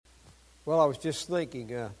Well, I was just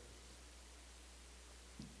thinking,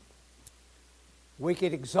 we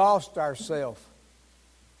could exhaust ourselves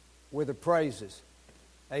with the praises.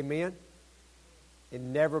 Amen? It'd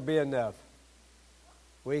never be enough.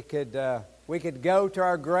 We could go to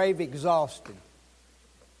our grave exhausted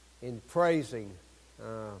in praising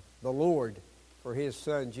the Lord for His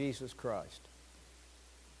Son, Jesus Christ.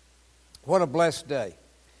 What a blessed day.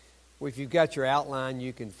 Well, if you've got your outline,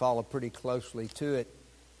 you can follow pretty closely to it.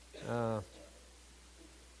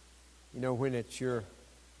 When it's your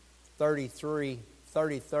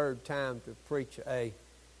 33rd time to preach a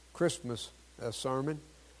Christmas sermon,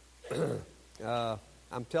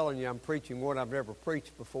 I'm telling you, I'm preaching what I've never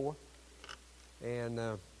preached before. And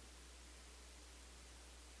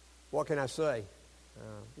what can I say?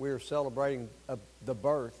 We're celebrating the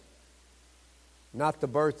birth. Not the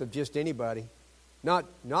birth of just anybody. Not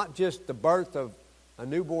just the birth of a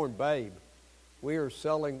newborn babe. We are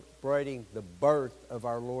celebrating the birth of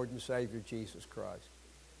our Lord and Savior, Jesus Christ.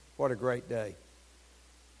 What a great day.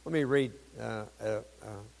 Let me read an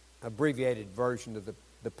abbreviated version of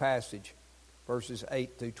the passage, verses 8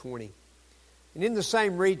 through 20. And in the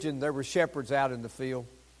same region there were shepherds out in the field.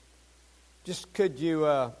 Just could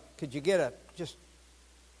you get a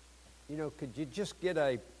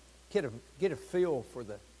feel for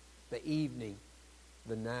the evening,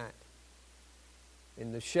 the night,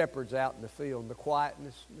 and the shepherds out in the field, and the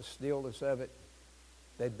quietness, the stillness of it.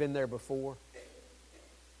 They'd been there before.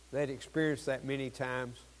 They'd experienced that many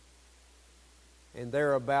times. And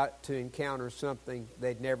they're about to encounter something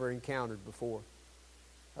they'd never encountered before.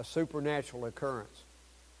 A supernatural occurrence.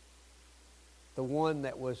 The one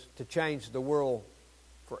that was to change the world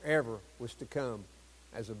forever was to come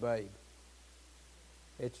as a babe.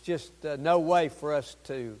 It's just no way for us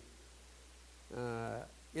to...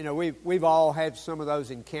 we've all had some of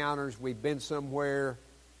those encounters. We've been somewhere,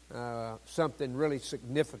 something really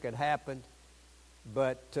significant happened.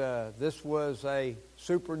 But this was a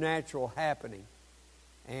supernatural happening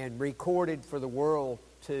and recorded for the world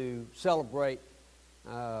to celebrate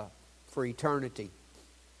for eternity.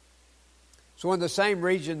 So in the same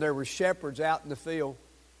region, there were shepherds out in the field.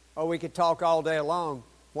 Oh, we could talk all day long.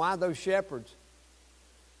 Why those shepherds?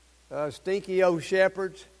 Stinky old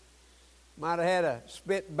shepherds. Might have had a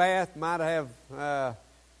spit bath. Might have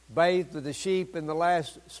bathed with the sheep in the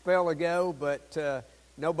last spell ago. But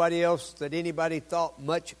nobody else that anybody thought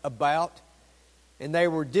much about. And they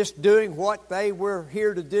were just doing what they were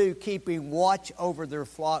here to do, keeping watch over their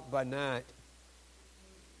flock by night.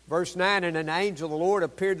 Verse 9, and an angel of the Lord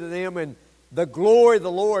appeared to them, and the glory of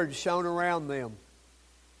the Lord shone around them.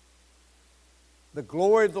 The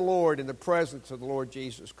glory of the Lord in the presence of the Lord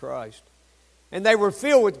Jesus Christ. And they were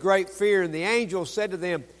filled with great fear, and the angel said to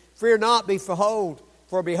them, fear not,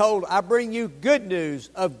 for behold, I bring you good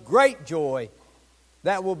news of great joy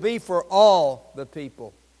that will be for all the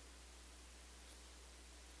people.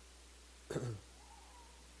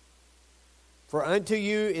 For unto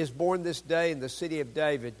you is born this day in the city of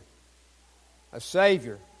David a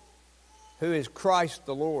Savior, who is Christ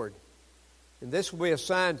the Lord. And this will be a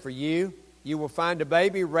sign for you. You will find a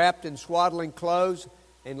baby wrapped in swaddling clothes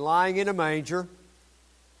and lying in a manger.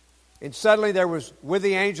 And suddenly there was with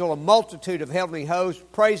the angel a multitude of heavenly hosts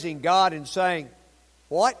praising God and saying,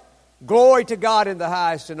 what? Glory to God in the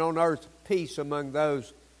highest, and on earth peace among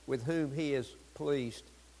those with whom He is pleased.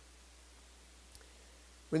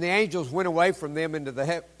 When the angels went away from them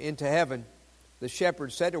into heaven, the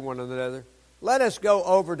shepherds said to one another, let us go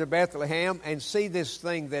over to Bethlehem and see this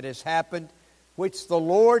thing that has happened, which the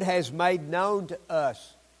Lord has made known to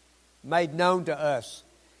us. Made known to us.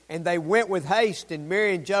 And they went with haste, and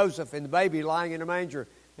Mary and Joseph and the baby lying in a manger.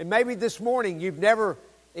 And maybe this morning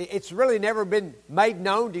it's really never been made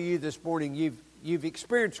known to you this morning. You've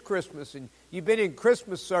experienced Christmas and you've been in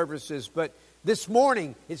Christmas services, but this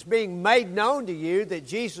morning it's being made known to you that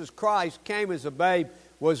Jesus Christ came as a babe,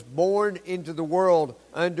 was born into the world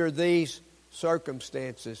under these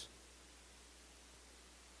circumstances.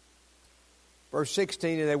 Verse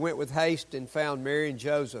 16, and they went with haste and found Mary and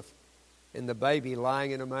Joseph and the baby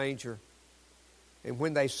lying in a manger. And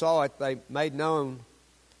when they saw it, they made known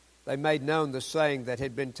the saying that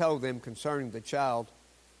had been told them concerning the child.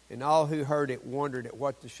 And all who heard it wondered at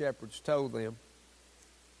what the shepherds told them.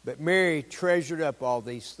 But Mary treasured up all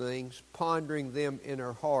these things, pondering them in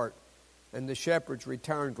her heart. And the shepherds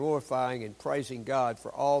returned, glorifying and praising God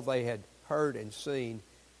for all they had heard and seen,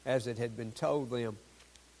 as it had been told them.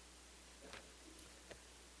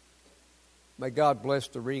 May God bless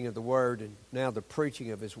the reading of the Word and now the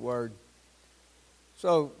preaching of His Word.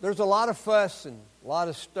 So there's a lot of fuss and a lot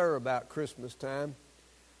of stir about Christmas time.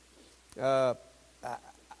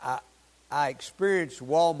 I experienced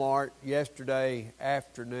Walmart yesterday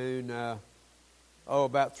afternoon,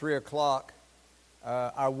 about 3 o'clock.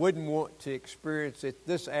 I wouldn't want to experience it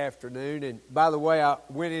this afternoon. And by the way, I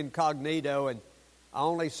went incognito and I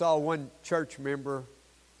only saw one church member,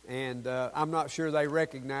 and I'm not sure they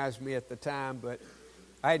recognized me at the time, but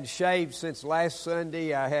I hadn't shaved since last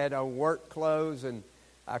Sunday. I had on work clothes, and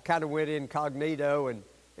I kind of went incognito, and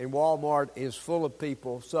Walmart is full of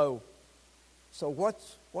people. So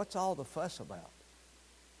what's all the fuss about?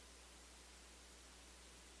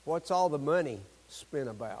 What's all the money spent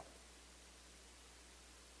about?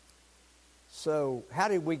 So how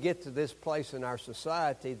did we get to this place in our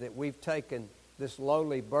society that we've taken this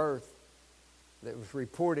lowly birth that was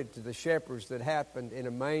reported to the shepherds that happened in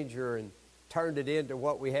a manger and turned it into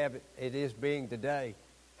what we have it is being today?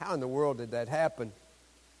 How in the world did that happen?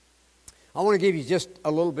 I want to give you just a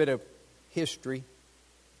little bit of history.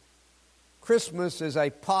 Christmas is a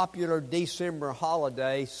popular December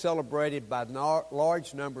holiday celebrated by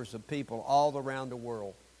large numbers of people all around the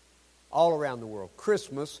world. All around the world.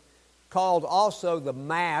 Christmas, called also the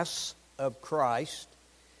Mass of Christ,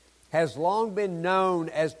 has long been known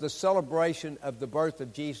as the celebration of the birth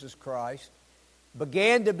of Jesus Christ,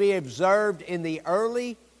 began to be observed in the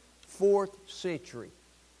early 4th century,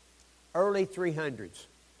 early 300s.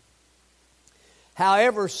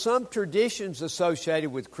 However, some traditions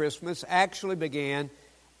associated with Christmas actually began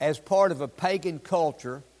as part of a pagan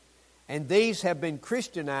culture, and these have been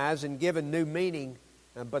Christianized and given new meaning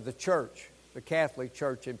by the church, the Catholic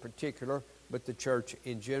Church in particular, but the church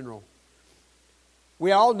in general.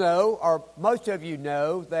 We all know, or most of you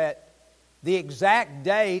know, that the exact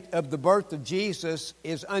date of the birth of Jesus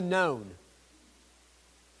is unknown.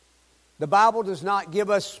 The Bible does not give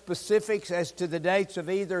us specifics as to the dates of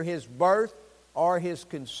either His birth or His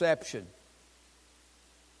conception.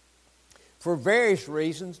 For various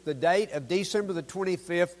reasons, the date of December the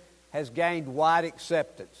 25th has gained wide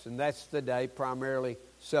acceptance, and that's the day primarily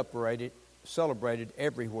celebrated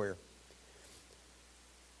everywhere.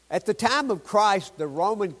 At the time of Christ, the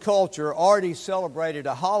Roman culture already celebrated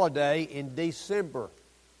a holiday in December.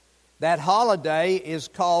 That holiday is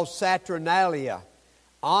called Saturnalia,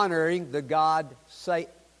 honoring the god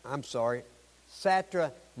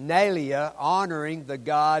Saturnalia, honoring the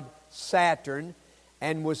god Saturn,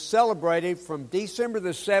 and was celebrated from December the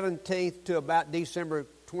 17th to about December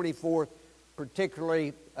 24th,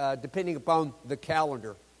 particularly depending upon the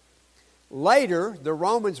calendar. Later, the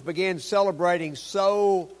Romans began celebrating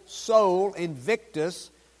Sol Invictus,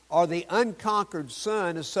 or the unconquered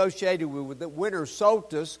sun, associated with the winter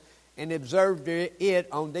solstice, and observed it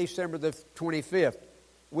on December the 25th.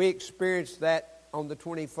 We experienced that on the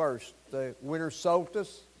 21st, the winter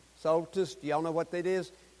solstice. Do y'all know what that is?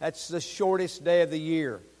 That's the shortest day of the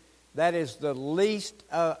year. That is the least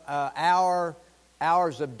hours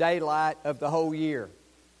of daylight of the whole year.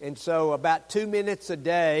 And so about 2 minutes a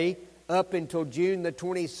day up until June the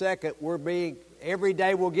 22nd, every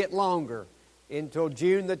day will get longer until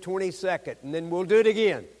June the 22nd, and then we'll do it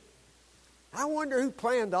again. I wonder who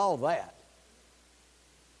planned all that.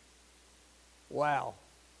 Wow.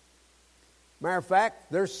 Matter of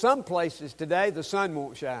fact, there's some places today the sun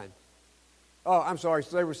won't shine. Oh, I'm sorry.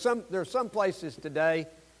 So there are some places today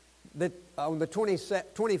that on the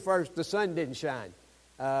 21st the sun didn't shine.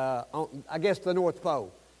 I guess the North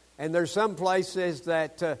Pole. And there's some places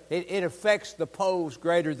that it affects the poles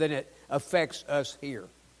greater than it affects us here.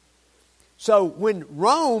 So when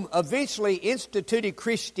Rome eventually instituted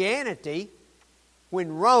Christianity,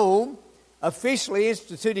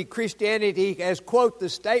 as, quote, the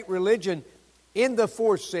state religion in the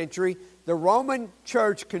 4th century, the Roman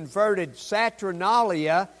Church converted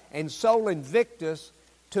Saturnalia and Sol Invictus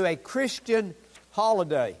to a Christian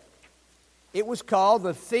holiday. It was called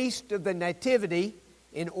the Feast of the Nativity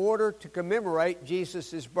in order to commemorate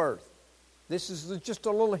Jesus' birth. This is just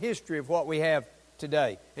a little history of what we have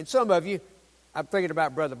today. And some of you, I'm thinking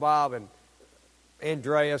about Brother Bob and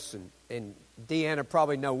Andreas and Deanna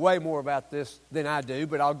probably know way more about this than I do,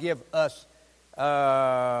 but I'll give us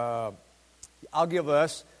a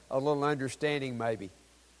little understanding maybe.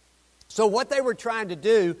 So what they were trying to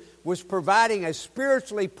do was providing a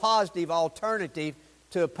spiritually positive alternative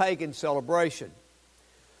to a pagan celebration.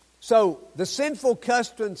 So the sinful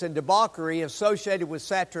customs and debauchery associated with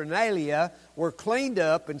Saturnalia were cleaned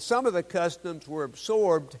up, and some of the customs were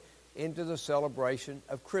absorbed into the celebration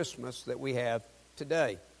of Christmas that we have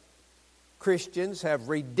today. Christians have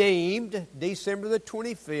redeemed December the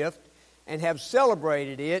 25th and have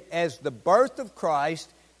celebrated it as the birth of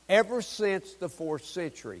Christ ever since the 4th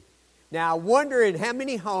century. Now, I wonder in how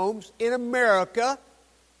many homes in America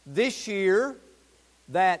this year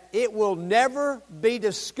that it will never be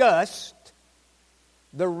discussed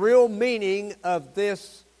the real meaning of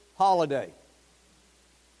this holiday.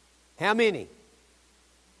 How many?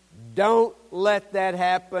 Don't let that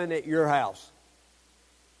happen at your house.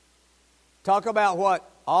 Talk about what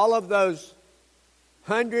all of those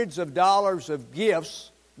hundreds of dollars of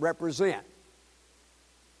gifts represent.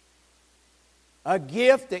 A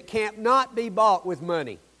gift that can't not be bought with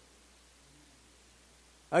money.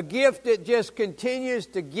 A gift that just continues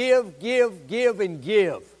to give, and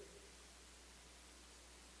give.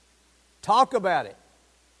 Talk about it.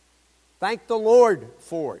 Thank the Lord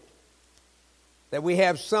for it. That we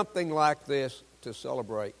have something like this to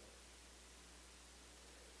celebrate.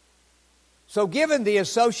 So given the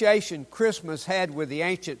association Christmas had with the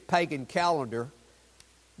ancient pagan calendar,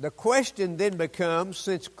 the question then becomes,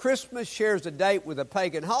 since Christmas shares a date with a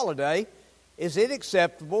pagan holiday, is it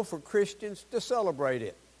acceptable for Christians to celebrate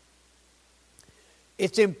it?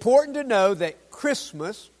 It's important to know that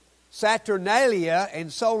Christmas, Saturnalia,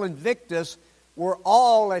 and Sol Invictus were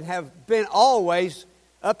all and have been always,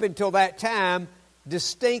 up until that time,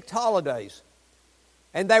 distinct holidays.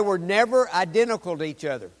 And they were never identical to each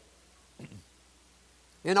other.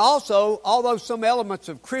 And also, although some elements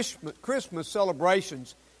of Christmas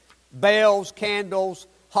celebrations, bells, candles,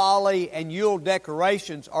 holly, and Yule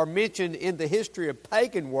decorations are mentioned in the history of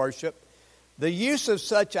pagan worship, the use of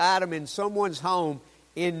such item in someone's home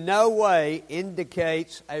in no way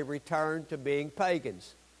indicates a return to being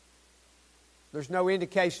pagans. There's no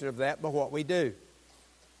indication of that by what we do.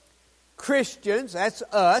 Christians, that's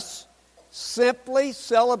us, simply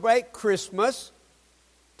celebrate Christmas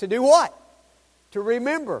to do what? To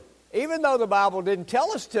remember. Even though the Bible didn't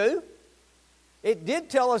tell us to, it did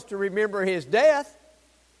tell us to remember His death.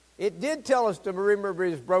 It did tell us to remember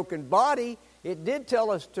His broken body. It did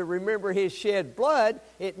tell us to remember His shed blood.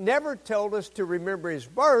 It never told us to remember His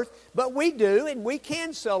birth, but we do, and we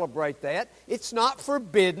can celebrate that. It's not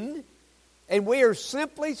forbidden, and we are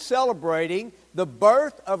simply celebrating the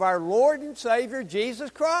birth of our Lord and Savior,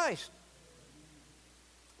 Jesus Christ.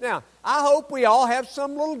 Now, I hope we all have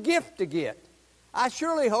some little gift to get. I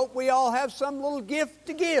surely hope we all have some little gift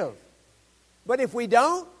to give. But if we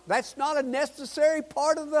don't, that's not a necessary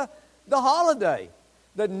part of the holiday.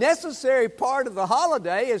 The necessary part of the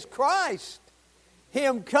holiday is Christ.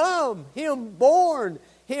 Him come, Him born,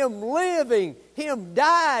 Him living, Him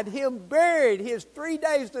died, Him buried, His 3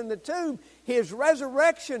 days in the tomb, His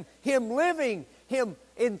resurrection, Him living, Him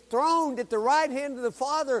enthroned at the right hand of the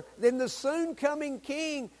Father, then the soon coming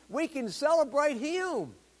King. We can celebrate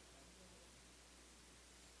Him.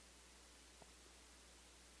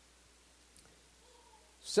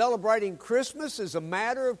 Celebrating Christmas is a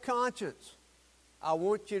matter of conscience. I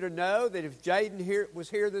want you to know that if Jaden was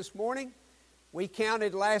here this morning, we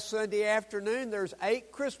counted last Sunday afternoon, there's 8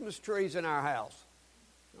 Christmas trees in our house.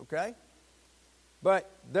 Okay? But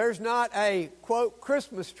there's not a, quote,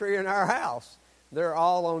 Christmas tree in our house. They're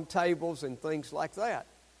all on tables and things like that.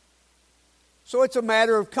 So it's a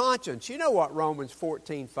matter of conscience. You know what Romans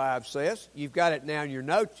 14:5 says. You've got it now in your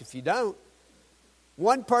notes if you don't.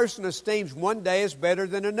 One person esteems one day as better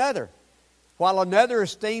than another, while another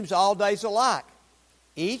esteems all days alike.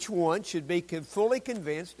 Each one should be fully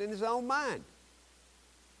convinced in his own mind.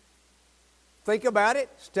 Think about it,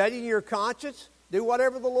 study your conscience, do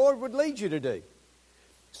whatever the Lord would lead you to do.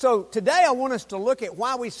 So today I want us to look at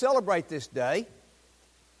why we celebrate this day.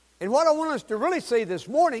 And what I want us to really see this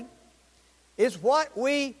morning is what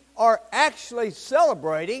we are actually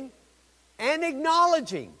celebrating and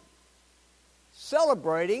acknowledging.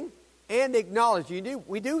 Celebrating and acknowledging.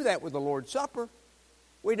 We do that with the Lord's Supper.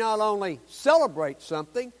 We not only celebrate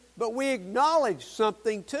something, but we acknowledge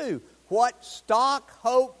something too. What stock,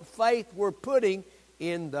 hope, faith we're putting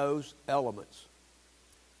in those elements.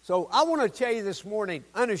 So I want to tell you this morning,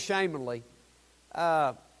 unashamedly,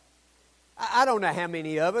 I don't know how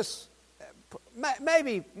many of us,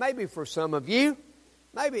 maybe for some of you,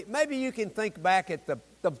 maybe you can think back at the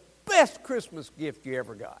best Christmas gift you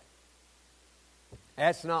ever got.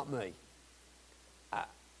 That's not me.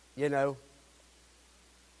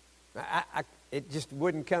 It just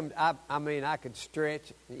wouldn't come. I mean, I could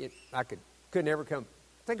stretch. Could never come.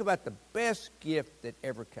 Think about the best gift that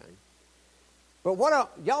ever came. But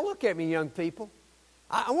y'all look at me, young people.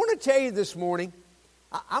 I want to tell you this morning.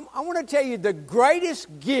 I want to tell you the greatest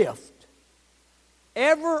gift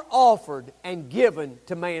ever offered and given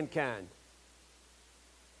to mankind.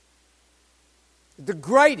 The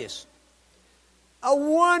greatest. A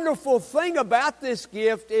wonderful thing about this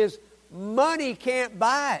gift is money can't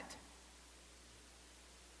buy it.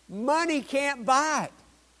 Money can't buy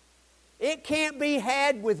it. It can't be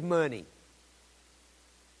had with money.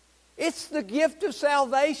 It's the gift of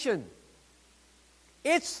salvation.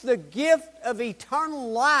 It's the gift of eternal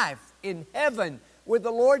life in heaven with the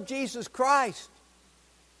Lord Jesus Christ.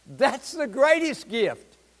 That's the greatest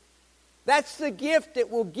gift. That's the gift that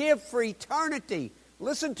will give for eternity.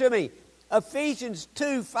 Listen to me. Ephesians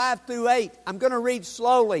 2, 5 through 8. I'm going to read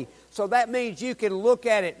slowly, so that means you can look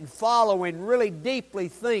at it and follow and really deeply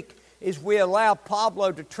think as we allow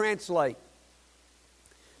Pablo to translate.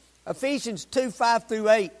 Ephesians 2, 5 through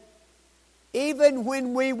 8. Even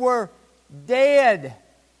when we were dead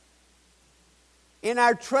in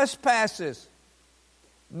our trespasses,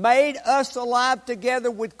 made us alive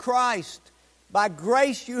together with Christ. By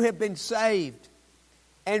grace you have been saved,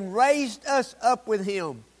 and raised us up with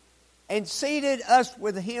Him, and seated us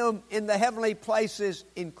with Him in the heavenly places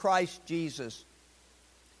in Christ Jesus,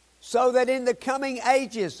 so that in the coming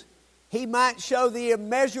ages He might show the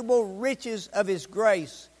immeasurable riches of His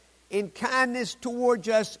grace in kindness towards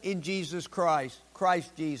us in Jesus Christ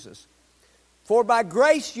Jesus. For by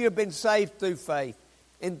grace you have been saved through faith,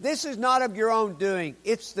 and this is not of your own doing,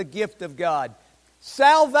 it's the gift of God.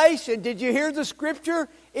 Salvation, did you hear the scripture,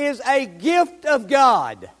 is a gift of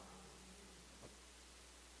God.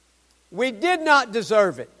 We did not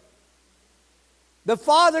deserve it. The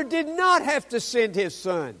Father did not have to send His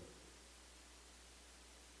Son.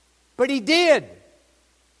 But He did.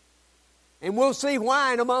 And we'll see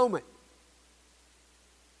why in a moment.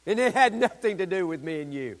 And it had nothing to do with me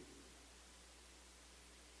and you.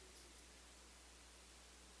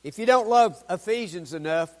 If you don't love Ephesians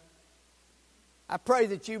enough, I pray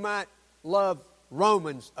that you might love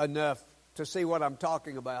Romans enough to see what I'm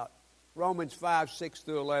talking about. Romans 5, 6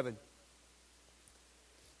 through 11.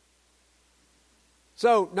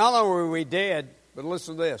 So, not only were we dead, but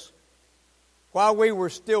listen to this. While we were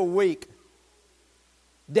still weak,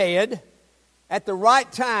 dead, at the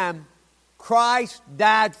right time, Christ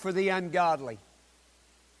died for the ungodly.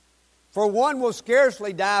 For one will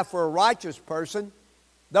scarcely die for a righteous person,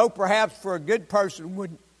 though perhaps for a good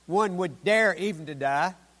person one would dare even to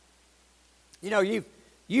die. You know,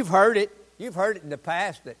 you've heard it. You've heard it in the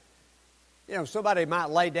past that, you know, somebody might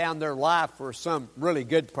lay down their life for some really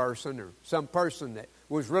good person or some person that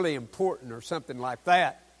was really important or something like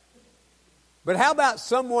that. But how about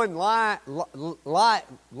someone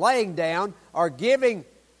laying down or giving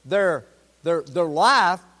their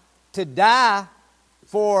life to die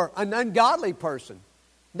for an ungodly person?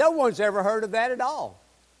 No one's ever heard of that at all.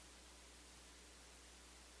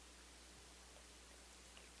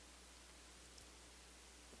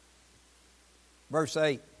 Verse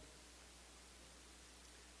 8.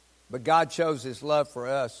 But God shows His love for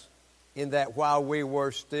us in that while we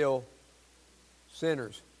were still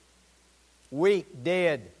sinners, weak,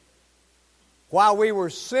 dead, while we were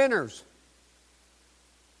sinners,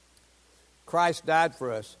 Christ died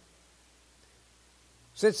for us.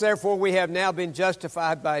 Since therefore we have now been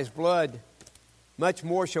justified by His blood, much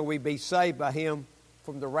more shall we be saved by Him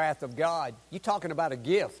from the wrath of God. You're talking about a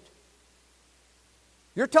gift.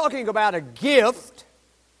 You're talking about a gift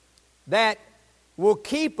that will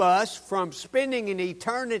keep us from spending an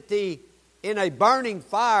eternity in a burning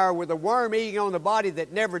fire with a worm eating on the body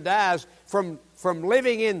that never dies, from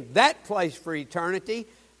living in that place for eternity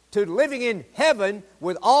to living in heaven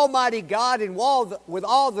with Almighty God and with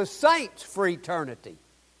all the saints for eternity.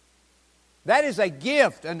 That is a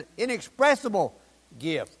gift, an inexpressible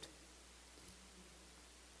gift.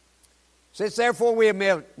 Since therefore we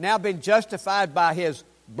have now been justified by His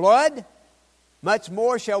blood, much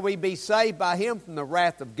more shall we be saved by Him from the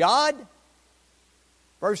wrath of God.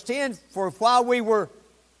 Verse 10, for while we were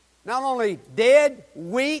not only dead,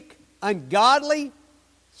 weak, ungodly,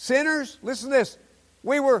 sinners, listen to this,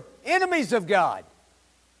 we were enemies of God.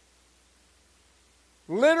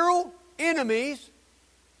 Literal enemies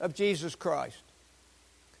of Jesus Christ.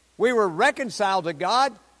 We were reconciled to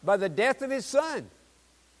God by the death of His Son.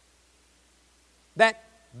 That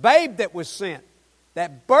babe that was sent,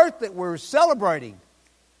 that birth that we're celebrating,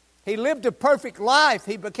 He lived a perfect life.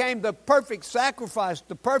 He became the perfect sacrifice,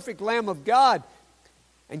 the perfect Lamb of God.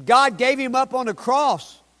 And God gave Him up on the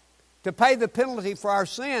cross to pay the penalty for our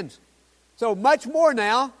sins. So much more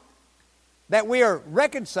now that we are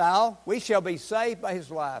reconciled, we shall be saved by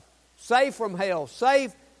His life. Saved from hell,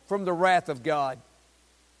 saved from the wrath of God.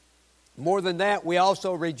 More than that, we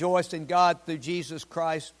also rejoice in God through Jesus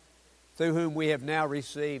Christ, through whom we have now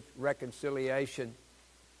received reconciliation.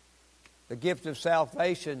 The gift of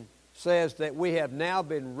salvation says that we have now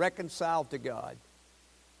been reconciled to God.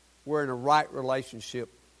 We're in a right relationship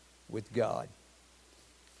with God.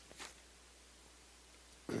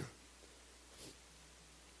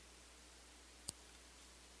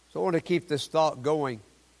 So I want to keep this thought going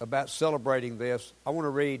about celebrating this, I want to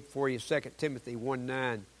read for you 2 Timothy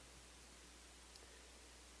 1:9. It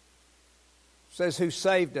says, who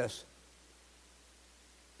saved us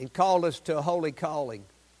and called us to a holy calling,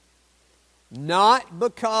 not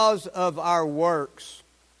because of our works,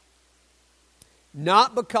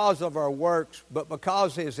 but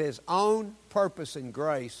because of His own purpose and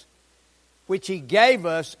grace, which He gave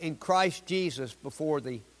us in Christ Jesus before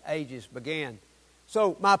the ages began.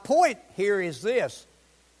 So my point here is this.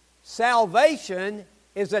 Salvation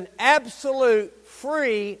is an absolute,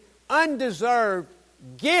 free, undeserved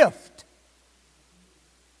gift.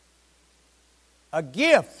 A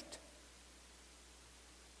gift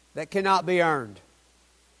that cannot be earned.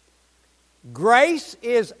 Grace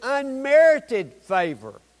is unmerited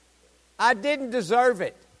favor. I didn't deserve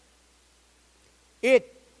it.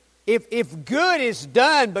 If good is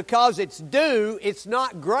done because it's due, it's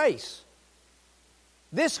not grace.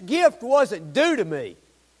 This gift wasn't due to me.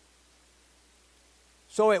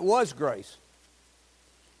 So it was grace.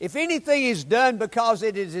 If anything is done because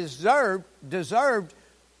it is deserved,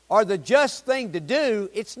 or the just thing to do,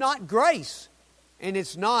 it's not grace. And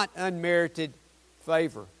it's not unmerited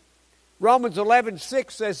favor. Romans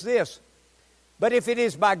 11:6 says this, but if it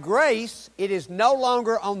is by grace, it is no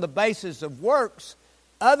longer on the basis of works.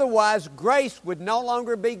 Otherwise, grace would no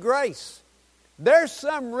longer be grace. There's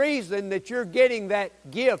some reason that you're getting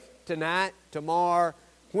that gift tonight, tomorrow,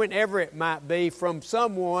 whenever it might be, from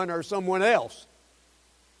someone or someone else.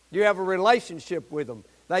 You have a relationship with them.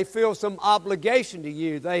 They feel some obligation to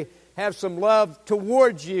you. They have some love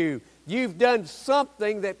towards you. You've done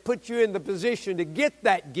something that puts you in the position to get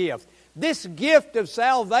that gift. This gift of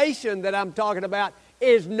salvation that I'm talking about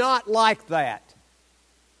is not like that.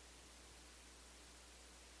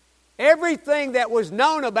 Everything that was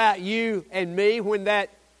known about you and me when that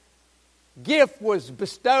gift was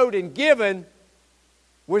bestowed and given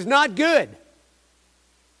was not good,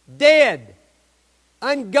 dead,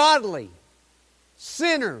 ungodly,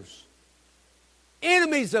 sinners,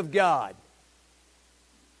 enemies of God.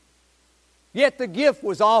 Yet the gift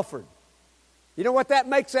was offered. You know what that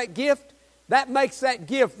makes that gift? That makes that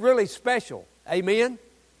gift really special. Amen?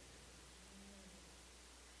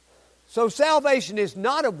 So salvation is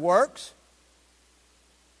not of works,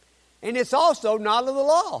 and it's also not of the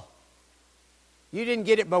law. You didn't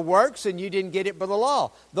get it by works, and you didn't get it by the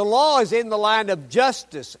law. The law is in the line of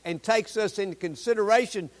justice and takes us into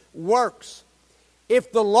consideration works.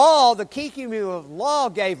 If the law, the keeping of the law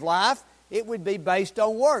gave life, it would be based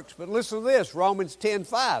on works. But listen to this, Romans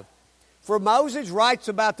 10:5. For Moses writes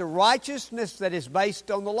about the righteousness that is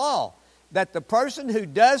based on the law, that the person who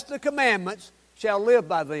does the commandments shall live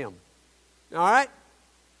by them. All right?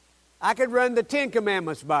 I could run the 10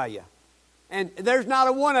 commandments by you. And there's not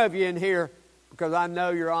a one of you in here, because I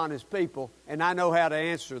know you're honest people, and I know how to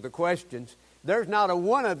answer the questions. There's not a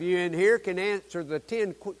one of you in here can answer the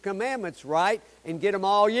 10 commandments right and get them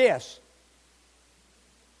all yes.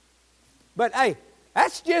 But hey,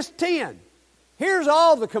 that's just 10. Here's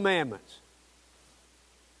all the commandments.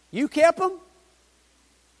 You kept them?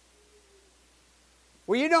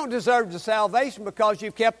 Well, you don't deserve the salvation because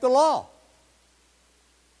you've kept the law.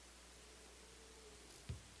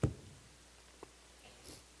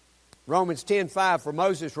 Romans 10:5, for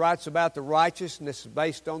Moses writes about the righteousness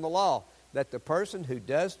based on the law, that the person who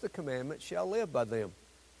does the commandments shall live by them.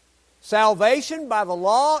 Salvation by the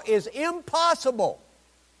law is impossible.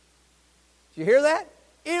 Did you hear that?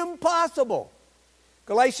 Impossible.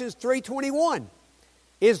 Galatians 3:21.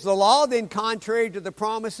 Is the law then contrary to the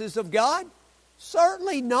promises of God?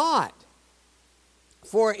 Certainly not.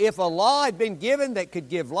 For if a law had been given that could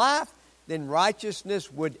give life, then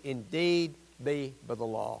righteousness would indeed be by the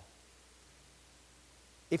law.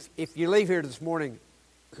 If you leave here this morning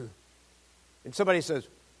and somebody says,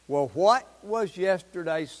 well, what was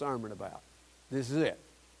yesterday's sermon about? This is it.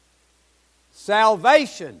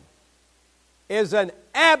 Salvation is an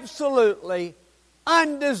absolutely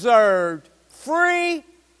undeserved free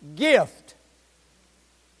gift.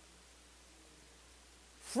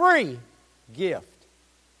 Free gift.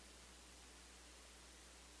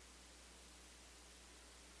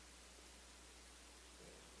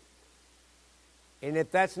 And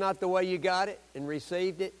if that's not the way you got it and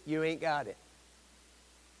received it, you ain't got it.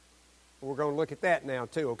 We're going to look at that now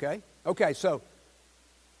too, okay? Okay, so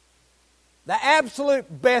the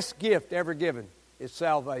absolute best gift ever given is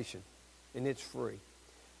salvation, and it's free.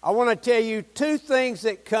 I want to tell you two things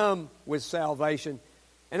that come with salvation,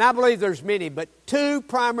 and I believe there's many, but two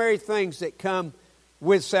primary things that come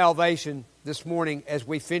with salvation this morning as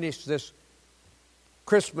we finish this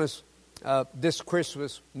Christmas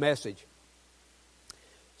message.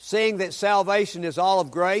 seeing that salvation is all of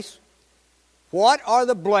grace, what are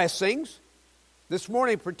the blessings, this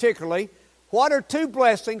morning particularly, what are two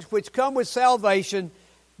blessings which come with salvation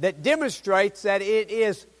that demonstrates that it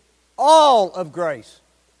is all of grace?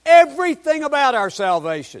 Everything about our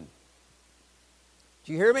salvation.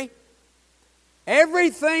 Do you hear me?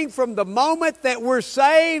 Everything from the moment that we're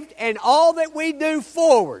saved and all that we do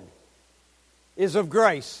forward is of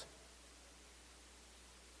grace.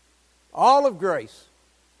 All of grace.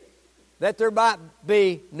 That there might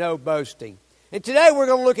be no boasting. And today we're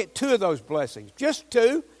going to look at two of those blessings. Just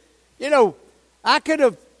two. You know, I could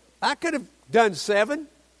have done 7,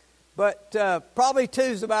 but probably 2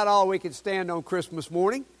 is about all we can stand on Christmas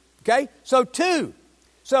morning. Okay? So 2.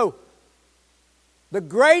 So, the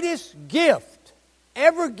greatest gift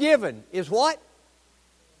ever given is what?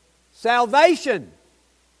 Salvation.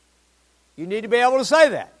 You need to be able to say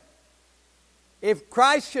that. If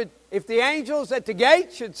the angels at the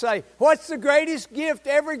gate should say, what's the greatest gift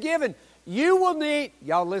ever given? You will need,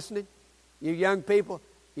 y'all listening? You young people,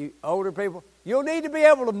 you older people, you'll need to be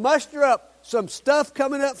able to muster up some stuff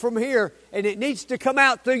coming up from here, and it needs to come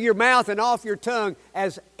out through your mouth and off your tongue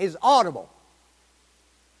as is audible.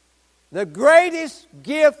 The greatest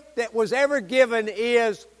gift that was ever given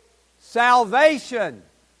is salvation.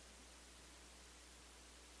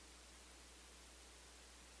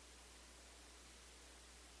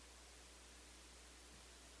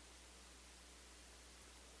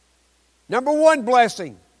 Number 1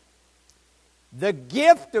 blessing, the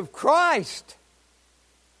gift of Christ.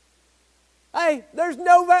 Hey, there's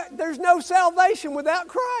no salvation without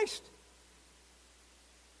Christ.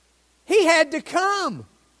 He had to come.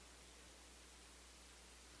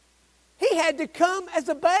 He had to come as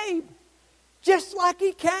a babe, just like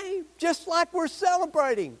He came, just like we're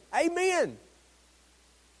celebrating. Amen.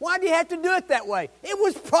 Why did He have to do it that way? It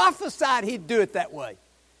was prophesied He'd do it that way.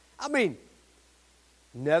 I mean,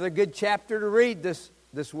 another good chapter to read this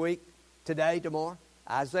week, today, tomorrow.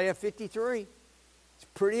 Isaiah 53. It's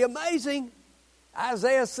pretty amazing.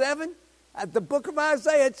 Isaiah 7, the book of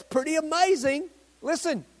Isaiah, it's pretty amazing.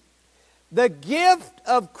 Listen, the gift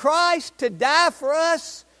of Christ to die for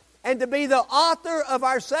us and to be the author of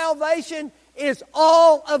our salvation is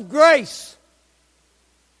all of grace.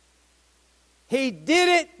 He did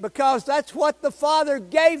it because that's what the Father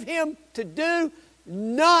gave Him to do,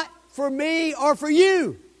 not for me or for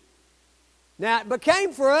you. Now, it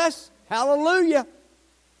became for us. Hallelujah.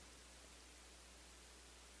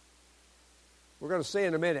 We're going to see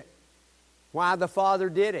in a minute why the Father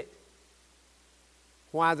did it.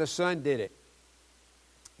 Why the Son did it.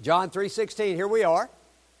 John 3:16, here we are.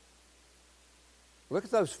 Look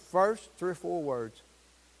at those first 3 or 4 words.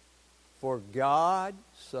 For God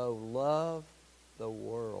so loved the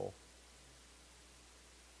world.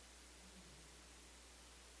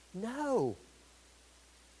 No,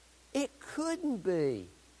 it couldn't be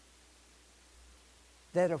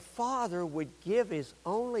that a father would give his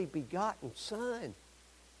only begotten Son.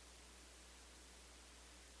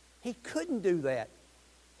 He couldn't do that.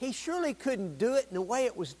 He surely couldn't do it in the way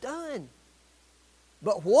it was done.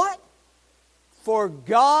 But what? For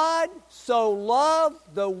God so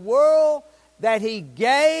loved the world that He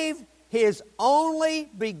gave His only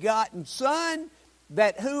begotten Son,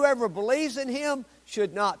 that whoever believes in Him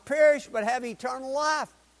should not perish but have eternal life.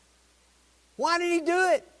 Why did He do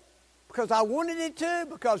it? Because I wanted it to?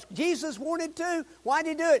 Because Jesus wanted to? Why did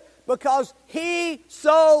He do it? Because He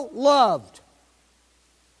so loved.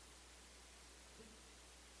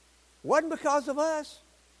 Wasn't because of us.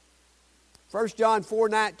 1 John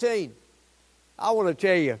 4:19. I want to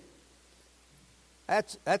tell you,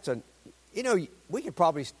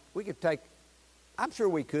 we could take, I'm sure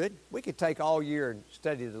we could take all year and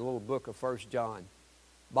study the little book of 1 John.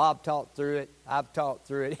 Bob taught through it. I've taught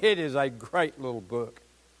through it. It is a great little book.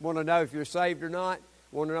 Want to know if you're saved or not?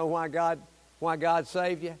 Want to know why God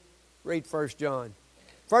saved you? Read 1 John.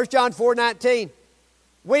 1 John 4:19.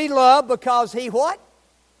 We love because He what?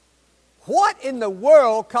 What in the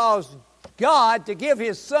world caused God to give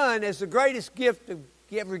His Son as the greatest gift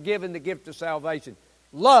ever given, the gift of salvation?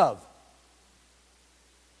 Love.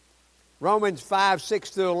 Romans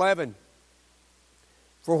 5:6-11.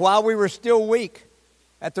 For while we were still weak,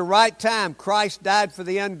 at the right time Christ died for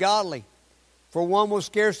the ungodly. For one will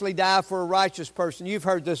scarcely die for a righteous person. You've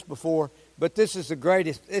heard this before, but this is the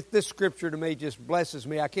greatest. This scripture to me just blesses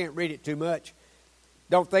me. I can't read it too much.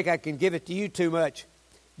 Don't think I can give it to you too much.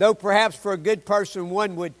 Though perhaps for a good person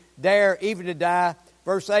one would dare even to die.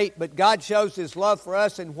 Verse 8, but God shows His love for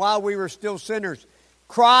us, and while we were still sinners,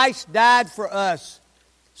 Christ died for us.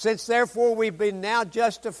 Since therefore we've been now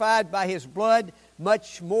justified by His blood,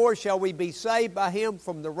 much more shall we be saved by him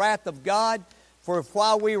from the wrath of God. For if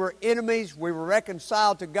while we were enemies, we were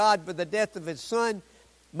reconciled to God by the death of his Son,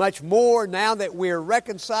 much more now that we are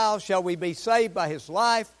reconciled shall we be saved by his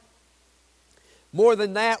life. More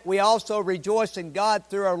than that, we also rejoice in God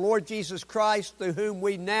through our Lord Jesus Christ, through whom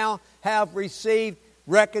we now have received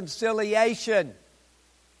reconciliation.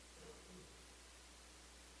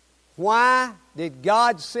 Why did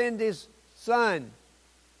God send his Son?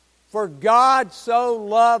 For God so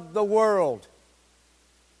loved the world.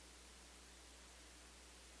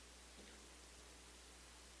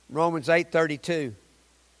 Romans 8:32.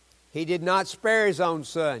 He did not spare his own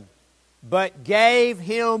Son, but gave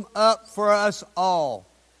him up for us all.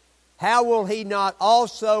 How will he not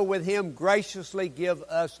also with him graciously give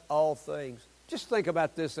us all things? Just think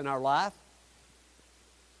about this in our life.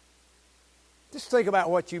 Just think about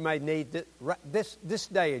what you may need this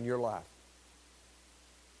day in your life.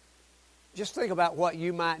 Just think about what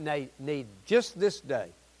you might need just this day,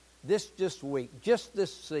 this week, just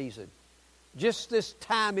this season, just this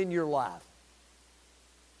time in your life.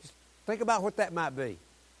 Just think about what that might be.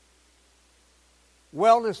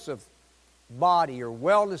 Wellness of body or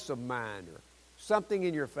wellness of mind or something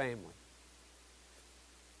in your family.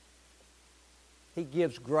 He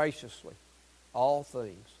gives graciously all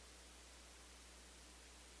things.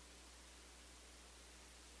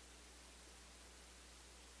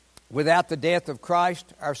 Without the death of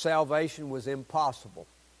Christ, our salvation was impossible.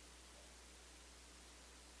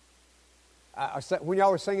 When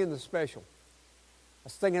y'all were singing the special, I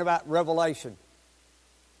was thinking about Revelation.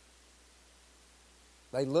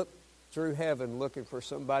 They looked through heaven looking for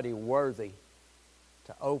somebody worthy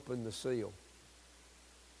to open the seal.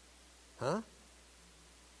 Huh?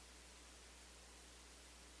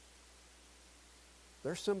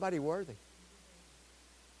 There's somebody worthy.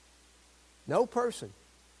 No person.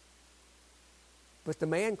 But the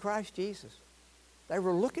man Christ Jesus. They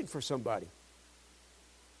were looking for somebody.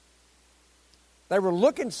 They were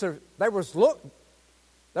looking. They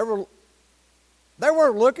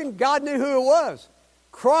weren't looking. God knew who it was.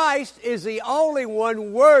 Christ is the only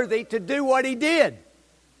one worthy to do what he did.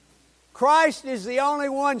 Christ is the only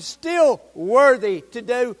one still worthy to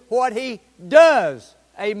do what he does.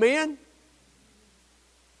 Amen?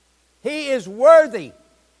 He is worthy.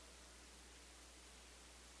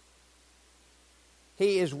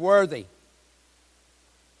 He is worthy.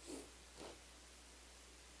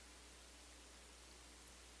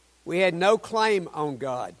 We had no claim on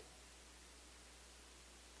God.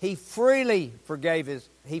 He freely gave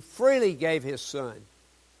his Son.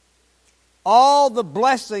 All the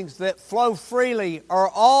blessings that flow freely are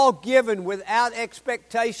all given without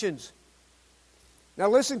expectations. Now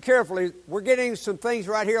listen carefully. We're getting some things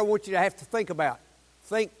right here I want you to have to think about.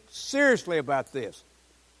 Think seriously about this.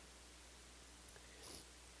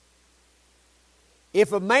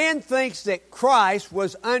 If a man thinks that Christ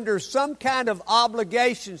was under some kind of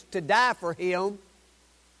obligations to die for him,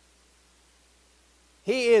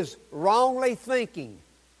 he is wrongly thinking.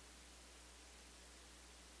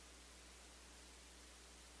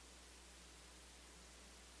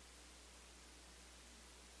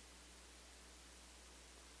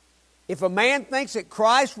 If a man thinks that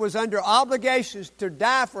Christ was under obligations to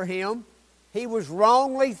die for him, he was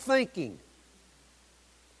wrongly thinking.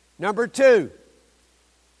 Number two,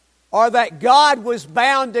 or that God was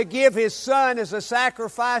bound to give his Son as a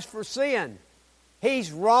sacrifice for sin.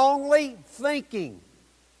 He's wrongly thinking.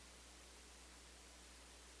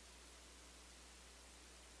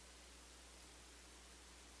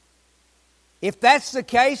 If that's the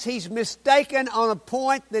case, he's mistaken on a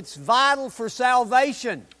point that's vital for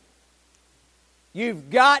salvation. You've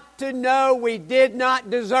got to know we did not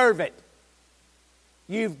deserve it.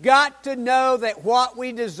 You've got to know that what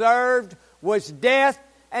we deserved was death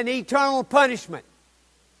and eternal punishment.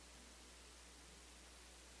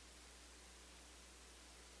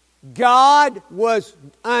 God was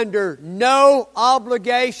under no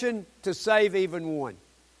obligation to save even one.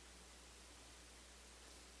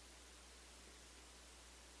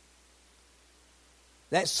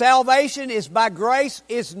 That salvation is by grace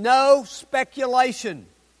is no speculation.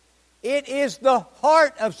 It is the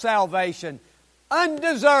heart of salvation,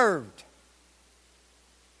 undeserved.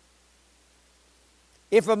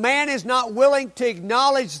 If a man is not willing to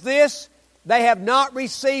acknowledge this, they have not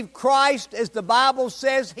received Christ as the Bible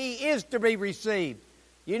says he is to be received.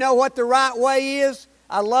 You know what the right way is?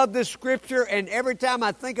 I love this scripture, and every time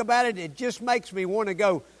I think about it, it just makes me want to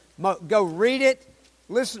go read it.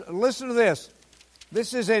 Listen to this.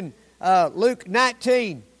 This is in Luke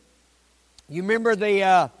 19. You remember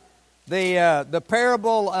the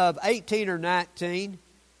parable of 18 or 19?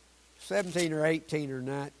 17 or 18 or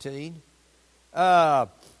 19.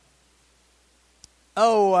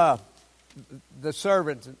 The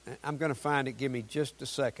servant, I'm going to find it. Give me just a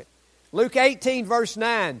second. Luke 18, verse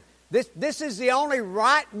 9. This is the only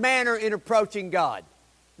right manner in approaching God.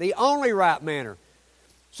 The only right manner.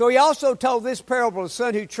 So he also told this parable of the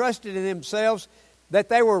son who trusted in themselves that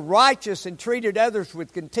they were righteous and treated others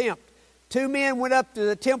with contempt. 2 men went up to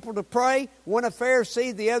the temple to pray, one a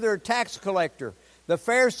Pharisee, the other a tax collector. The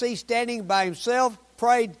Pharisee, standing by himself,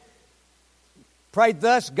 prayed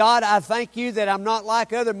thus, God, I thank you that I'm not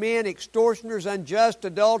like other men, extortioners, unjust,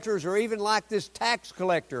 adulterers, or even like this tax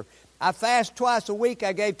collector. I fast twice a week.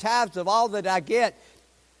 I gave tithes of all that I get.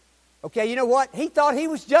 Okay, you know what? He thought he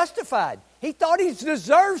was justified. He thought he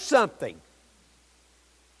deserved something.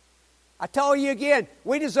 I tell you again,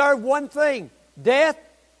 we deserve one thing: death,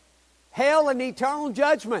 hell, and eternal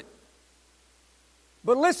judgment.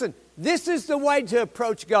 But listen, this is the way to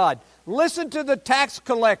approach God. Listen to the tax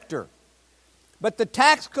collector. But the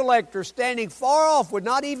tax collector, standing far off, would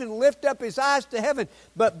not even lift up his eyes to heaven,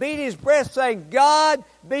 but beat his breast, saying, God,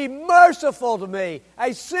 be merciful to me,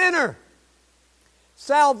 a sinner.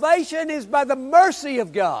 Salvation is by the mercy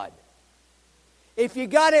of God. If you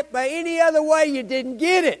got it by any other way, you didn't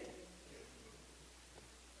get it.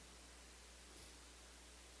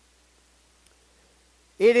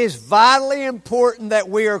 It is vitally important that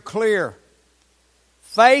we are clear.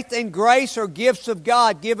 Faith and grace are gifts of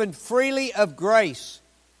God given freely of grace.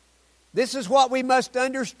 This is what we must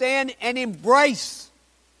understand and embrace.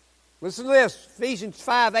 Listen to this, Ephesians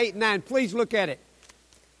 5, 8, and 9. Please look at it.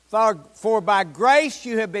 For by grace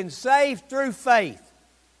you have been saved through faith.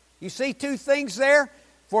 You see two things there?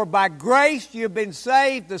 For by grace you have been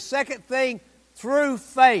saved. The second thing, through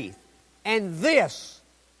faith. And this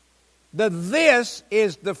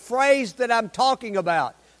is the phrase that I'm talking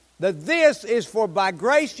about. This is for by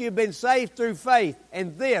grace you've been saved through faith.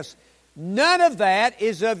 And this, none of that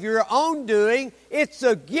is of your own doing. It's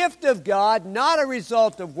a gift of God, not a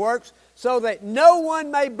result of works, so that no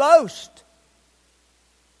one may boast.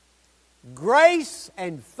 Grace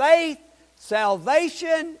and faith,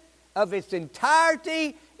 salvation of its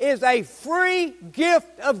entirety, is a free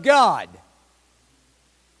gift of God.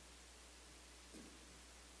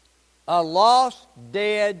 A lost,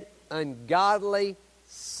 dead, ungodly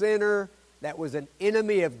sinner that was an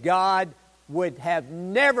enemy of God would have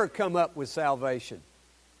never come up with salvation.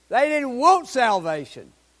 They didn't want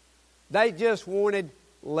salvation. They just wanted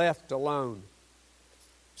left alone.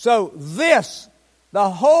 So the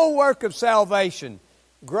whole work of salvation,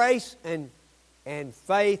 grace and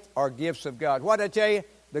faith are gifts of God. What did I tell you?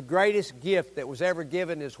 The greatest gift that was ever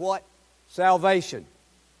given is what? Salvation.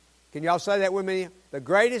 Can y'all say that with me? The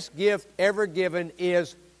greatest gift ever given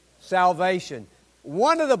is salvation.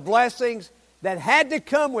 One of the blessings that had to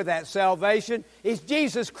come with that salvation is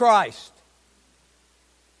Jesus Christ.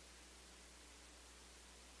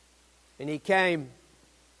 And He came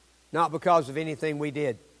not because of anything we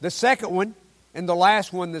did. The second one, and the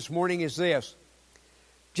last one this morning, is this.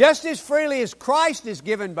 Just as freely as Christ is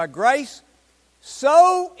given by grace,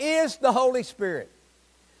 so is the Holy Spirit.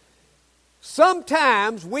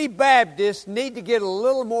 Sometimes we Baptists need to get a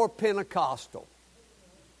little more Pentecostal.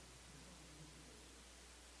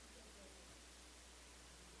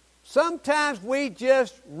 Sometimes we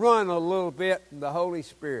just run a little bit in the Holy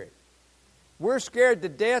Spirit. We're scared to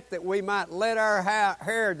death that we might let our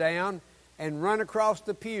hair down and run across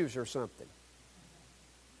the pews or something.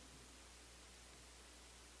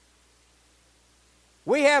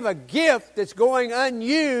 We have a gift that's going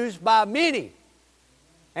unused by many.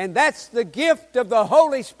 And that's the gift of the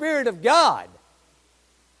Holy Spirit of God.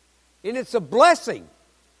 And it's a blessing.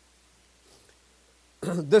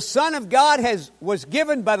 The Son of God was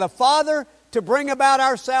given by the Father to bring about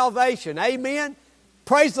our salvation. Amen?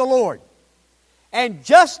 Praise the Lord. And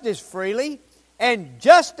just as freely and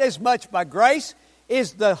just as much by grace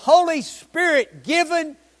is the Holy Spirit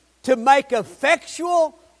given to make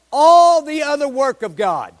effectual all the other work of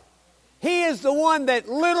God. He is the one that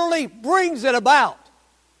literally brings it about.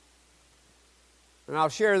 And I'll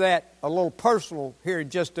share that a little personal here in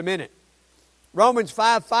just a minute. Romans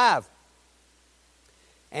 5:5.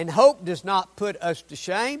 And hope does not put us to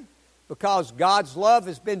shame, because God's love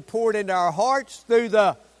has been poured into our hearts through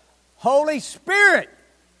the Holy Spirit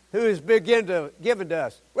who has been given to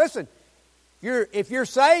us. Listen, if you're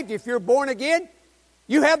saved, if you're born again,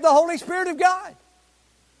 you have the Holy Spirit of God.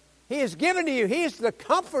 He is given to you. He is the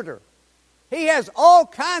comforter. He has all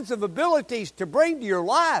kinds of abilities to bring to your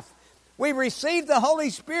life. We receive the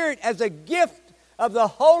Holy Spirit as a gift of the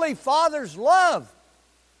Holy Father's love.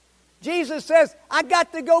 Jesus says, I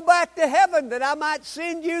got to go back to heaven that I might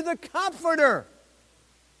send you the Comforter.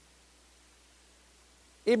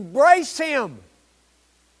 Embrace Him.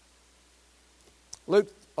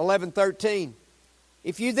 Luke 11:13.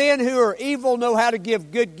 If you then who are evil know how to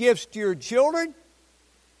give good gifts to your children,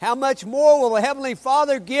 how much more will the Heavenly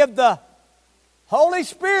Father give the Holy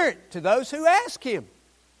Spirit to those who ask Him?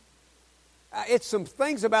 It's some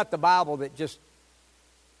things about the Bible that just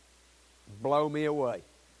blow me away.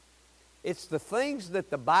 It's the things that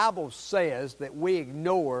the Bible says that we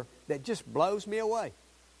ignore that just blows me away.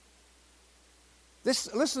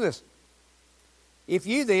 Listen to this. If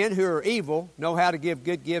you then, who are evil, know how to give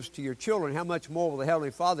good gifts to your children, how much more will the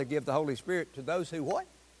Heavenly Father give the Holy Spirit to those who what?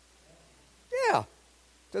 Yeah,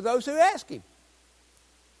 to those who ask Him.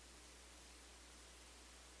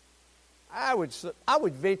 I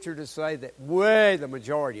would venture to say that way the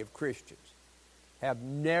majority of Christians have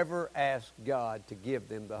never asked God to give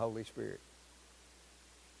them the Holy Spirit.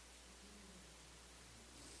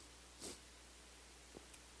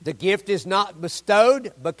 The gift is not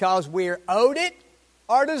bestowed because we're owed it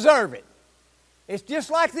or deserve it. It's just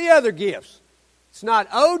like the other gifts. It's not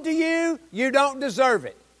owed to you, you don't deserve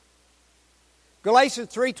it. Galatians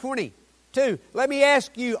 3:22. Let me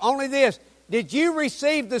ask you only this. Did you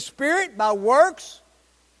receive the Spirit by works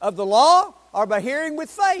of the law or by hearing with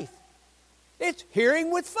faith? It's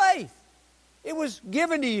hearing with faith. It was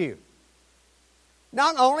given to you.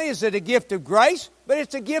 Not only is it a gift of grace, but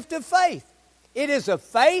it's a gift of faith. It is of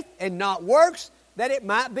faith and not works that it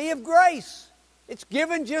might be of grace. It's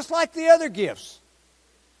given just like the other gifts.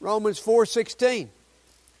 Romans 4:16.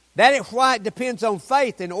 That is why it depends on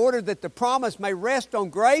faith, in order that the promise may rest on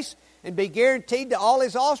grace and be guaranteed to all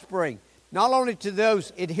His offspring, not only to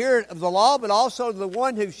those adherent of the law, but also to the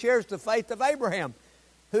one who shares the faith of Abraham,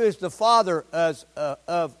 who is the father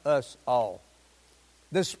of us all.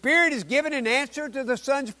 The Spirit is given in answer to the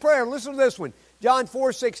Son's prayer. Listen to this one. John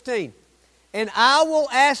 4:16. And I will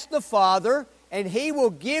ask the Father, and He will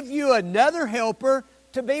give you another helper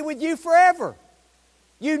to be with you forever.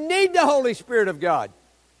 You need the Holy Spirit of God.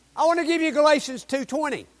 I want to give you Galatians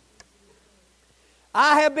 2:20.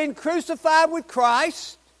 I have been crucified with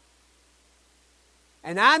Christ,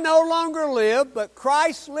 and I no longer live, but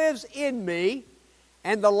Christ lives in me.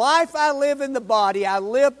 And the life I live in the body, I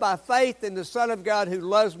live by faith in the Son of God who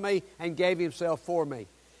loves me and gave Himself for me.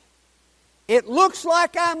 It looks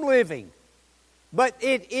like I'm living, but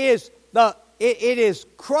it is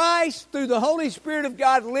Christ through the Holy Spirit of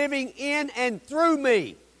God living in and through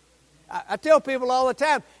me. I tell people all the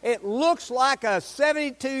time, it looks like a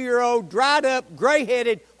 72-year-old, dried up,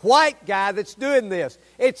 gray-headed, white guy that's doing this.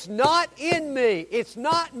 It's not in me. It's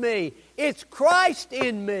not me. It's Christ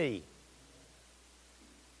in me.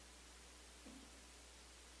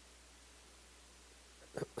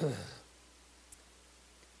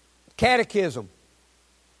 Catechism.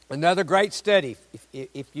 Another great study.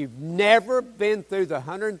 If you've never been through the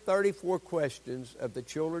 134 questions of the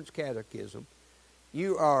Children's Catechism,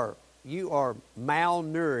 you are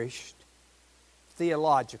malnourished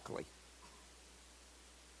theologically.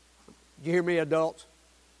 Do you hear me, adults?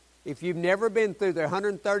 If you've never been through the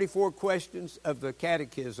 134 questions of the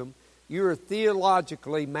Catechism, you are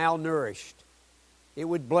theologically malnourished. It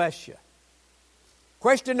would bless you.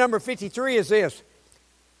 Question number 53 is this.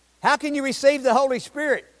 How can you receive the Holy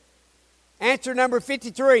Spirit? Answer number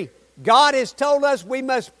 53. God has told us we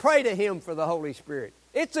must pray to Him for the Holy Spirit.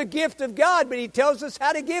 It's a gift of God, but He tells us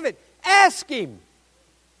how to give it. Ask Him.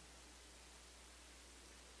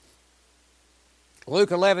 Luke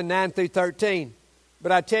 11:9-13.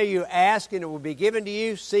 But I tell you, ask and it will be given to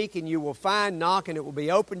you. Seek and you will find. Knock and it will be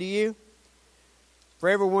opened to you. For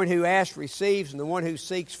everyone who asks receives, and the one who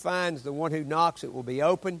seeks finds. The one who knocks it will be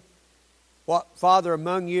opened. What father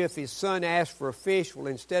among you, if his son asks for a fish, will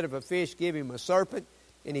instead of a fish give him a serpent?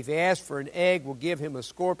 And if he asks for an egg, will give him a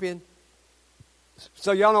scorpion?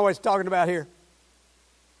 So y'all know what he's talking about here?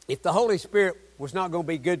 If the Holy Spirit was not going to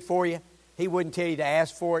be good for you, He wouldn't tell you to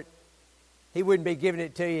ask for it. He wouldn't be giving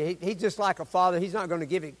it to you. He's just like a father. He's not going to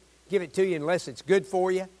give it to you unless it's good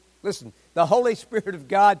for you. Listen, the Holy Spirit of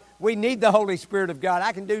God, we need the Holy Spirit of God.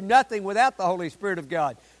 I can do nothing without the Holy Spirit of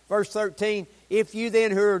God. Verse 13, if you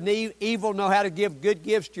then who are evil know how to give good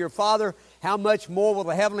gifts to your Father, how much more will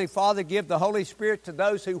the Heavenly Father give the Holy Spirit to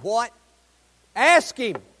those who what? Ask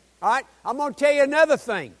Him. All right? I'm going to tell you another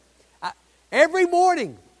thing. Every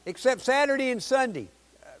morning, except Saturday and Sunday,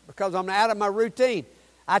 because I'm out of my routine,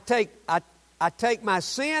 I take my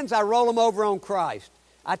sins, I roll them over on Christ.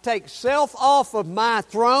 I take self off of my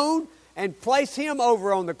throne and place Him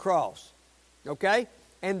over on the cross. Okay?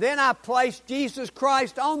 And then I place Jesus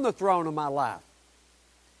Christ on the throne of my life.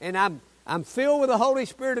 and I'm filled with the Holy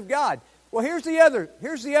Spirit of God. Well, here's the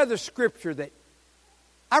other scripture that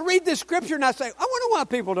I read this scripture and I say, I wonder why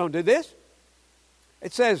people don't do this.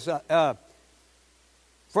 It says, for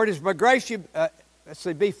it is by grace you, it's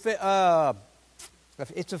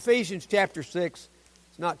Ephesians chapter 6.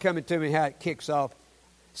 It's not coming to me how it kicks off.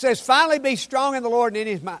 It says, finally be strong in the Lord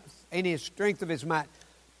and in His strength of His might.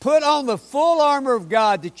 Put on the full armor of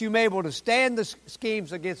God that you may be able to stand the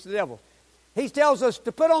schemes against the devil. He tells us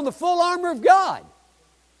to put on the full armor of God.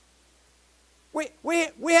 We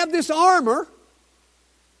have this armor.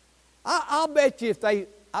 I'll bet you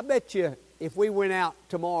if we went out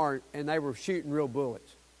tomorrow and they were shooting real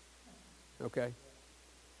bullets, okay,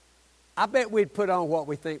 I bet we'd put on what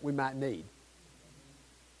we think we might need.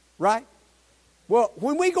 Right? Well,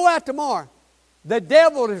 when we go out tomorrow, the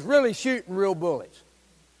devil is really shooting real bullets.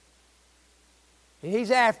 And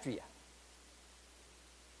he's after you.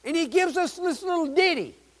 And he gives us this little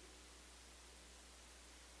ditty.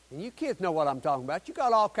 And you kids know what I'm talking about. You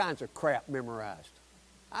got all kinds of crap memorized.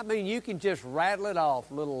 I mean, you can just rattle it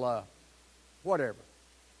off, little whatever.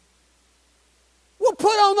 Well, put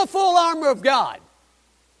on the full armor of God.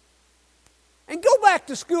 And go back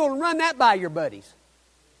to school and run that by your buddies.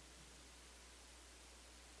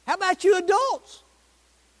 How about you adults?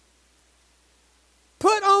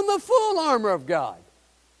 Put on the full armor of God.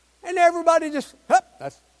 And everybody just,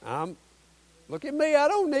 look at me, I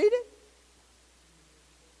don't need it.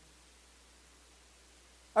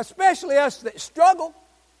 Especially us that struggle.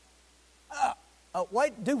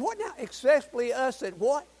 Do what now? Especially us that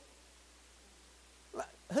what?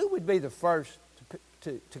 Who would be the first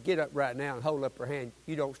to get up right now and hold up their hand?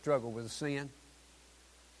 You don't struggle with sin.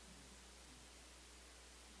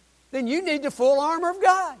 Then you need the full armor of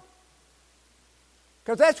God.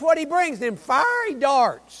 Because that's what He brings, them fiery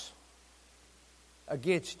darts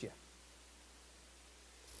against you.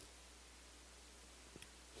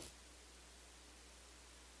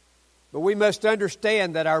 But we must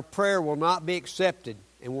understand that our prayer will not be accepted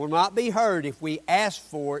and will not be heard if we ask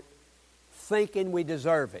for it thinking we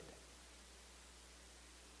deserve it.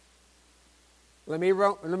 Let me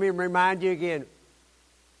remind you again,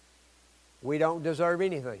 we don't deserve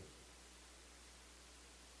anything.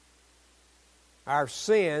 Our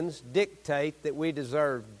sins dictate that we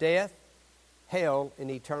deserve death, hell,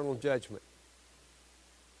 and eternal judgment.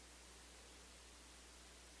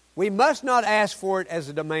 We must not ask for it as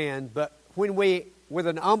a demand, but when we, with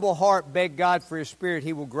an humble heart, beg God for His Spirit,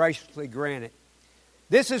 He will graciously grant it.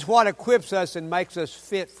 This is what equips us and makes us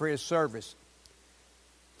fit for His service.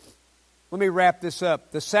 Let me wrap this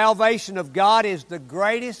up. The salvation of God is the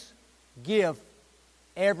greatest gift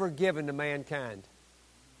ever given to mankind.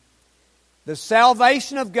 The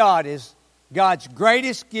salvation of God is God's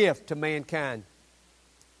greatest gift to mankind.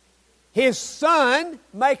 His Son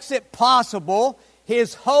makes it possible.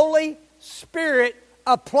 His Holy Spirit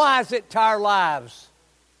applies it to our lives.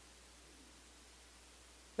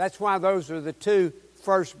 That's why those are the two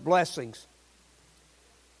first blessings.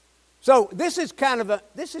 So this is kind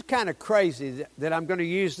of crazy that I'm going to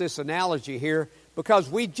use this analogy here, because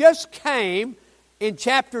we just came in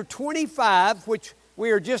chapter 25, which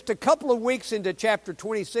we are just a couple of weeks into chapter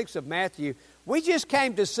 26 of Matthew. We just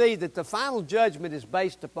came to see that the final judgment is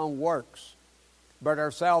based upon works, but our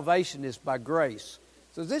salvation is by grace.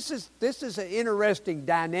 So this is an interesting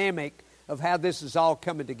dynamic of how this is all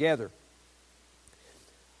coming together.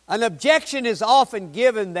 An objection is often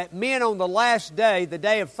given that men on the last day, the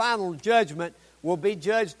day of final judgment, will be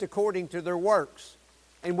judged according to their works.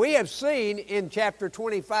 And we have seen in chapter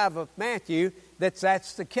 25 of Matthew that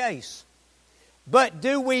that's the case. But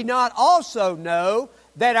do we not also know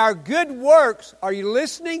that our good works, are you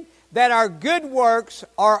listening? That our good works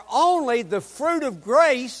are only the fruit of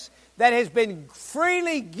grace that has been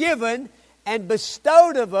freely given and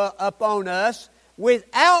bestowed upon us,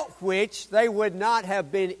 without which they would not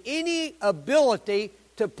have been any ability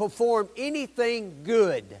to perform anything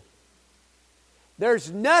good.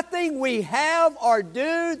 There's nothing we have or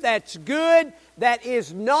do that's good that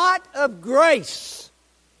is not of grace.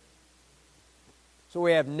 So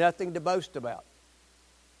we have nothing to boast about.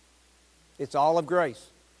 It's all of grace.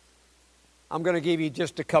 I'm going to give you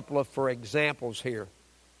just a couple of examples here.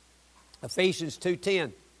 Ephesians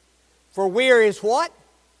 2:10. For we are His what?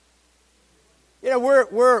 You know,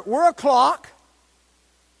 we're a clock.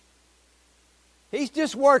 He's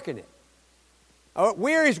just working it.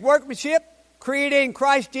 We're His workmanship, created in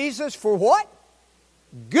Christ Jesus for what?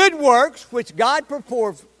 Good works, which God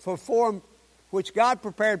prepared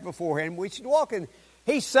beforehand. We should walk in.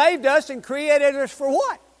 He saved us and created us for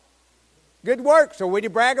what? Good works. Are we to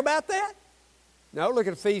brag about that? No, look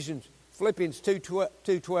at Ephesians Philippians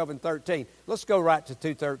 2:12 and 13. Let's go right to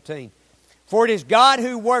 2:13. For it is God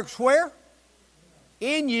who works where?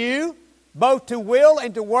 In you, both to will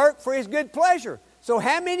and to work for His good pleasure. So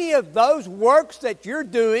how many of those works that you're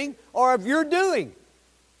doing are of your doing?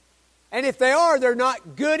 And if they are, they're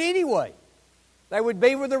not good anyway. They would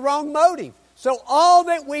be with the wrong motive. So all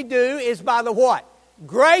that we do is by the what?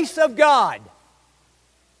 Grace of God.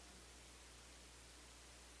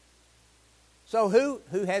 So who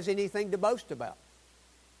has anything to boast about?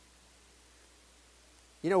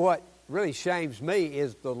 You know what really shames me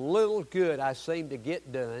is the little good I seem to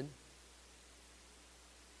get done.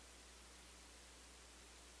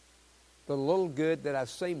 The little good that I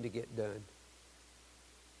seem to get done.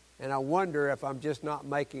 And I wonder if I'm just not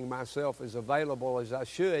making myself as available as I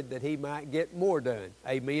should, that He might get more done.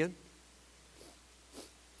 Amen?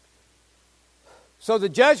 So the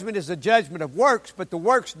judgment is a judgment of works, but the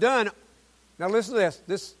works done... Now listen to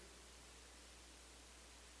this.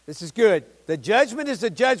 This is good. The judgment is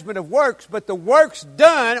a judgment of works, but the works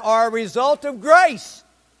done are a result of grace,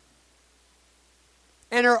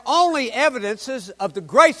 and are only evidences of the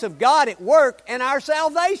grace of God at work in our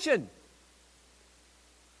salvation.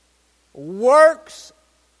 Works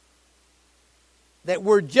that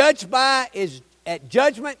we're judged by is at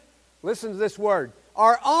judgment, listen to this word,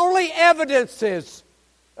 are only evidences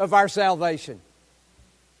of our salvation.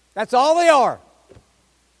 That's all they are.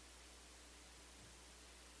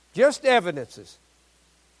 Just evidences.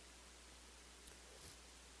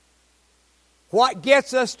 What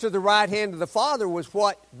gets us to the right hand of the Father was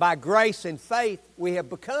what, by grace and faith, we have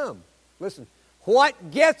become. Listen,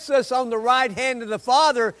 what gets us on the right hand of the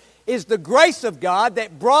Father is the grace of God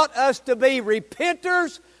that brought us to be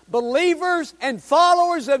repenters, believers, and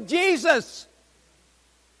followers of Jesus.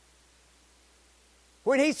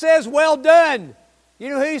 When He says, well done, you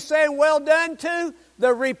know who He's saying well done to? The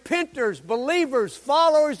repenters, believers,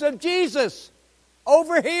 followers of Jesus.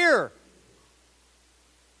 Over here.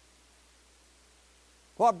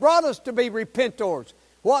 What brought us to be repentors?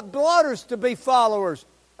 What brought us to be followers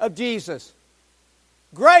of Jesus?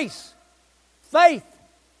 Grace. Faith.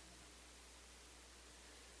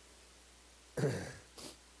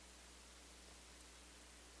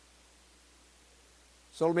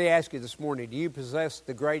 So let me ask you this morning, do you possess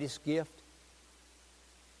the greatest gift?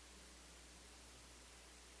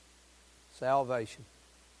 Salvation.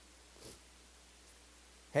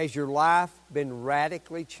 Has your life been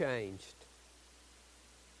radically changed?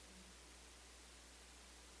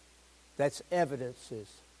 That's evidences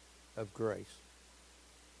of grace.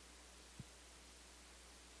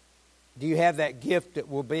 Do you have that gift that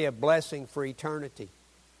will be a blessing for eternity?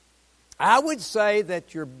 I would say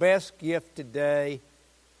that your best gift today,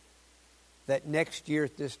 that next year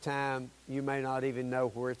at this time, you may not even know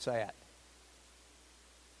where it's at.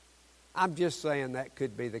 I'm just saying that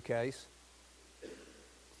could be the case.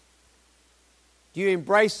 Do you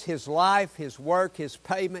embrace His life, His work, His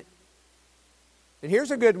payment? And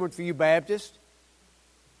here's a good one for you Baptists.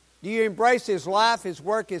 Do you embrace His life, His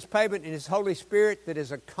work, His payment, and His Holy Spirit that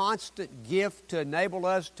is a constant gift to enable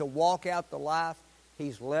us to walk out the life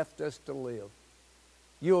He's left us to live?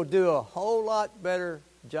 You'll do a whole lot better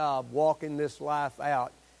job walking this life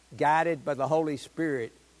out, guided by the Holy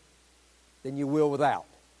Spirit, than you will without.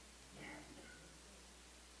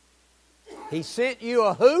 He sent you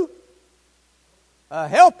a who? A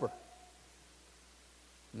helper.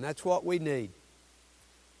 And that's what we need.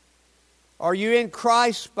 Are you in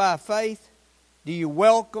Christ by faith? Do you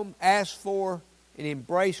welcome, ask for, and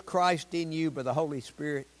embrace Christ in you by the Holy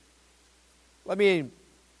Spirit? Let me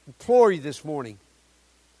implore you this morning.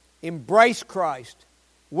 Embrace Christ.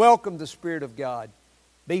 Welcome the Spirit of God.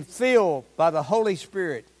 Be filled by the Holy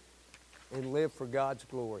Spirit and live for God's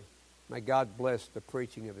glory. May God bless the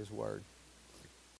preaching of His Word.